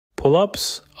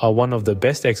Pull-ups are one of the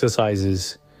best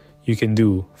exercises you can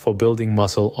do for building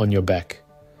muscle on your back.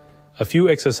 A few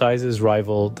exercises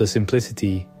rival the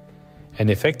simplicity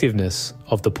and effectiveness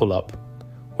of the pull-up.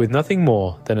 With nothing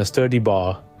more than a sturdy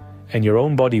bar and your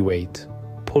own body weight,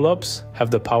 pull-ups have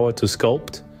the power to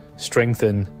sculpt,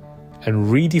 strengthen,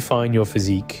 and redefine your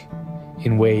physique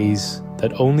in ways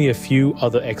that only a few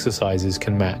other exercises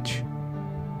can match.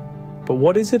 But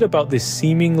what is it about this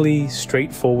seemingly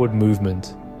straightforward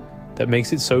movement that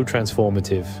makes it so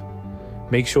transformative?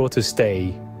 Make sure to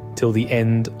stay till the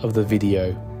end of the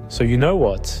video so you know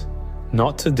what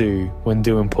not to do when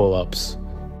doing pull-ups.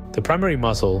 The primary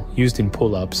muscle used in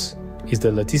pull-ups is the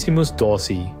latissimus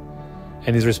dorsi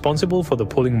and is responsible for the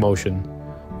pulling motion,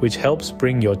 which helps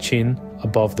bring your chin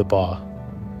above the bar.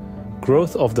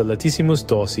 Growth of the latissimus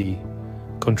dorsi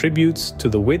contributes to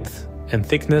the width and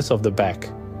thickness of the back,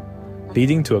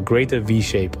 leading to a greater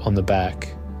V-shape on the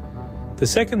back. The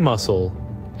second muscle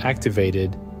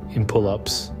activated in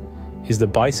pull-ups is the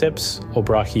biceps or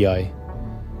brachii.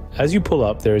 As you pull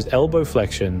up, there is elbow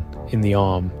flexion in the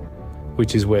arm,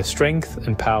 which is where strength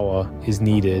and power is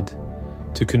needed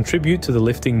to contribute to the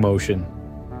lifting motion.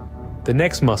 The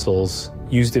next muscles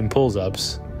used in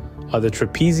pull-ups are the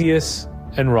trapezius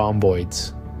and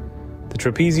rhomboids. The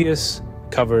trapezius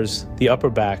covers the upper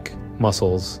back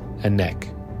muscles and neck.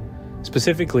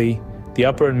 Specifically, the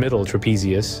upper and middle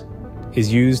trapezius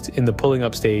is used in the pulling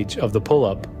up stage of the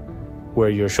pull-up, where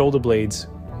your shoulder blades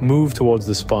move towards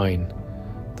the spine.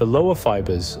 The lower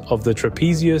fibers of the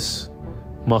trapezius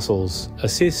muscles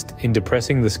assist in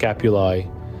depressing the scapulae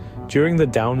during the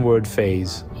downward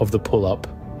phase of the pull-up.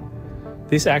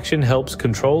 This action helps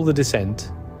control the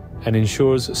descent and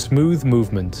ensures smooth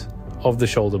movement of the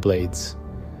shoulder blades.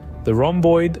 The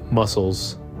rhomboid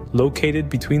muscles, located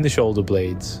between the shoulder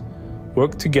blades,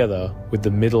 work together with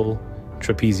the middle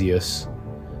trapezius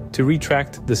to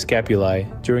retract the scapulae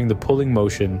during the pulling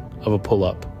motion of a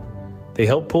pull-up. They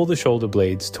help pull the shoulder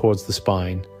blades towards the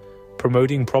spine,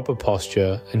 promoting proper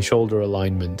posture and shoulder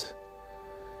alignment.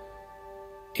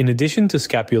 In addition to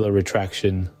scapular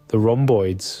retraction, the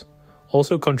rhomboids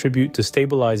also contribute to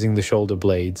stabilizing the shoulder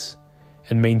blades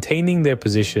and maintaining their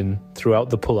position throughout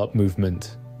the pull-up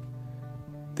movement.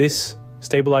 This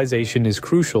stabilization is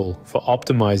crucial for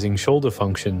optimizing shoulder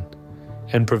function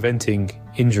and preventing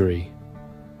injury.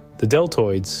 The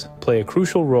deltoids play a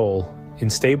crucial role in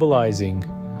stabilizing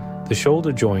the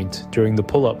shoulder joint during the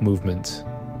pull-up movement.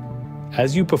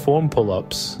 As you perform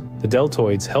pull-ups, the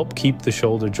deltoids help keep the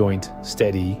shoulder joint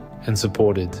steady and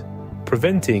supported,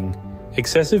 preventing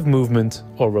excessive movement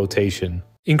or rotation.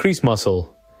 Increase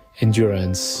muscle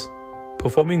endurance.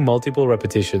 Performing multiple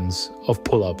repetitions of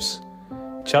pull-ups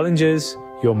challenges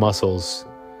your muscles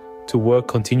to work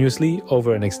continuously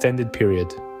over an extended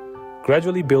period,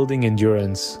 gradually building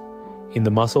endurance in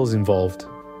the muscles involved,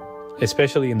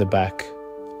 especially in the back,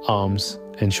 arms,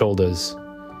 and shoulders.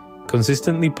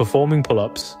 Consistently performing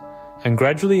pull-ups and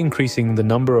gradually increasing the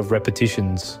number of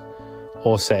repetitions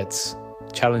or sets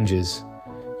challenges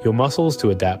your muscles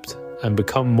to adapt and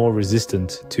become more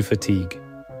resistant to fatigue.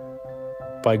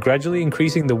 By gradually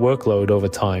increasing the workload over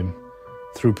time,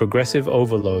 through progressive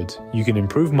overload, you can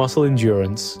improve muscle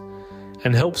endurance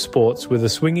and help sports with a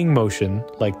swinging motion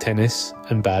like tennis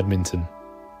and badminton.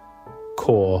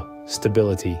 Core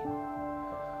stability.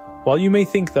 While you may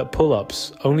think that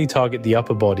pull-ups only target the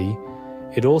upper body,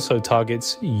 it also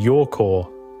targets your core.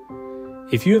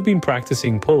 If you have been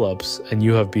practicing pull-ups and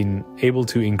you have been able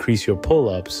to increase your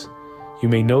pull-ups, you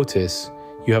may notice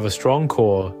you have a strong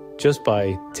core just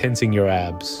by tensing your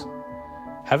abs.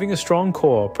 Having a strong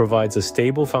core provides a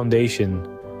stable foundation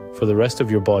for the rest of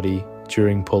your body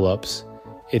during pull-ups.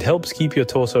 It helps keep your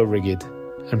torso rigid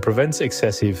and prevents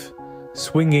excessive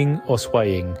swinging or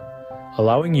swaying,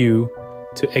 allowing you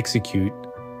to execute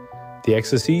the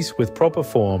exercise with proper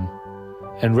form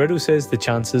and reduces the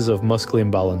chances of muscle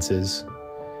imbalances.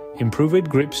 Improved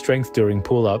grip strength during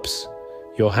pull-ups.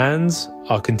 Your hands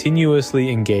are continuously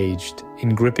engaged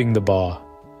in gripping the bar.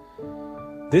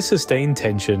 This sustained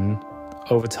tension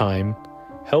over time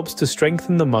helps to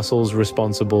strengthen the muscles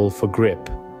responsible for grip,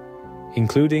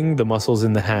 including the muscles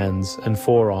in the hands and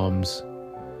forearms.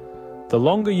 The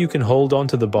longer you can hold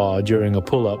onto the bar during a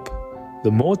pull-up,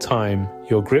 the more time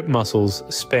your grip muscles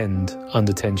spend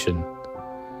under tension.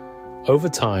 Over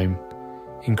time,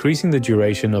 increasing the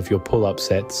duration of your pull-up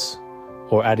sets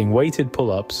or adding weighted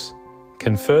pull-ups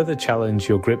can further challenge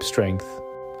your grip strength.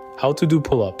 How to do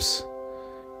pull-ups.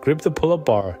 Grip the pull-up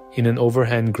bar in an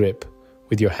overhand grip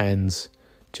with your hands,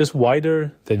 just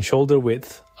wider than shoulder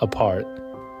width apart.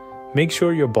 Make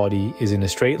sure your body is in a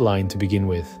straight line to begin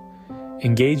with.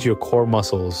 Engage your core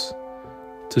muscles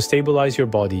to stabilize your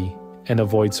body and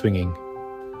avoid swinging.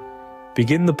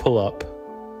 Begin the pull-up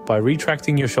by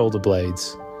retracting your shoulder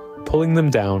blades, pulling them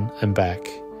down and back,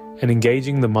 and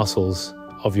engaging the muscles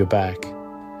of your back.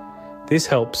 This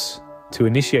helps to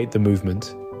initiate the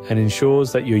movement and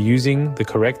ensures that you're using the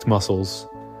correct muscles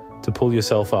to pull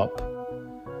yourself up.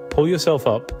 Pull yourself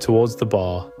up towards the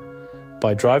bar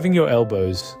by driving your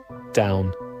elbows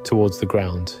down towards the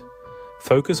ground.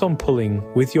 Focus on pulling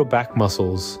with your back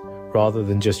muscles rather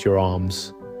than just your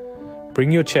arms.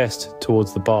 Bring your chest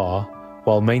towards the bar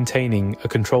while maintaining a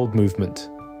controlled movement.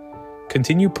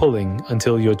 Continue pulling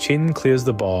until your chin clears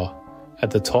the bar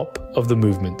at the top of the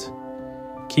movement.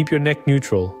 Keep your neck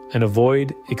neutral and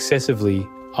avoid excessively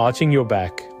arching your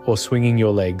back or swinging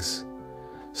your legs.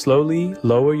 Slowly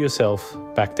lower yourself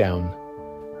back down.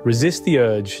 Resist the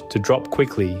urge to drop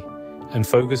quickly and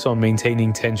focus on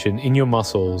maintaining tension in your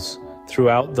muscles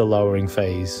throughout the lowering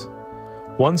phase.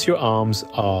 Once your arms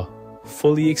are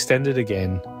fully extended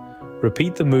again,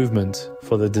 repeat the movement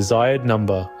for the desired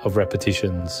number of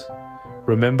repetitions.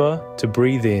 Remember to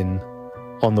breathe in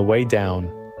on the way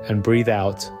down and breathe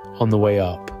out on the way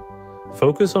up.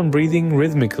 Focus on breathing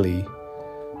rhythmically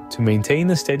to maintain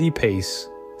a steady pace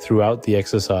throughout the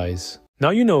exercise. Now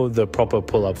you know the proper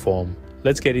pull-up form.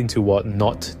 Let's get into what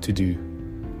not to do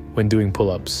when doing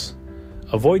pull-ups.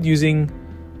 Avoid using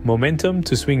momentum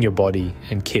to swing your body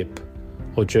and kip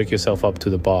or jerk yourself up to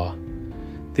the bar.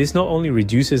 This not only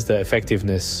reduces the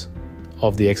effectiveness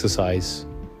of the exercise,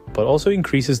 but also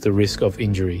increases the risk of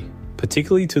injury,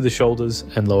 particularly to the shoulders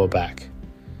and lower back.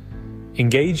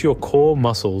 Engage your core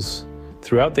muscles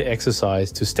throughout the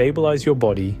exercise to stabilize your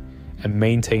body and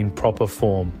maintain proper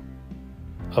form.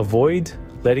 Avoid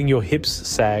letting your hips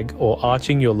sag or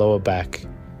arching your lower back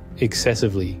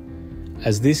excessively,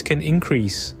 as this can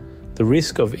increase the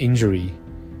risk of injury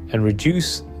and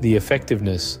reduce the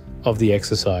effectiveness of the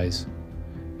exercise.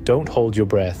 Don't hold your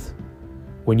breath.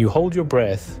 When you hold your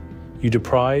breath, you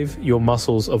deprive your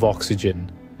muscles of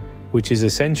oxygen, which is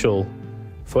essential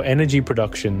for energy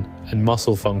production and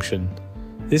muscle function.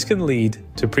 This can lead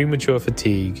to premature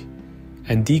fatigue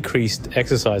and decreased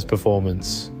exercise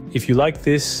performance. If you like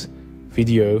this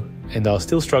video and are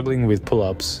still struggling with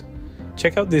pull-ups,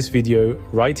 check out this video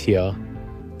right here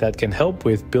that can help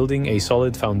with building a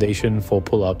solid foundation for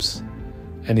pull-ups,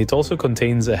 and it also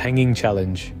contains a hanging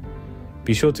challenge.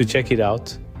 Be sure to check it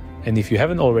out, and if you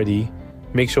haven't already,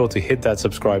 make sure to hit that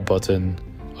subscribe button.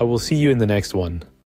 I will see you in the next one.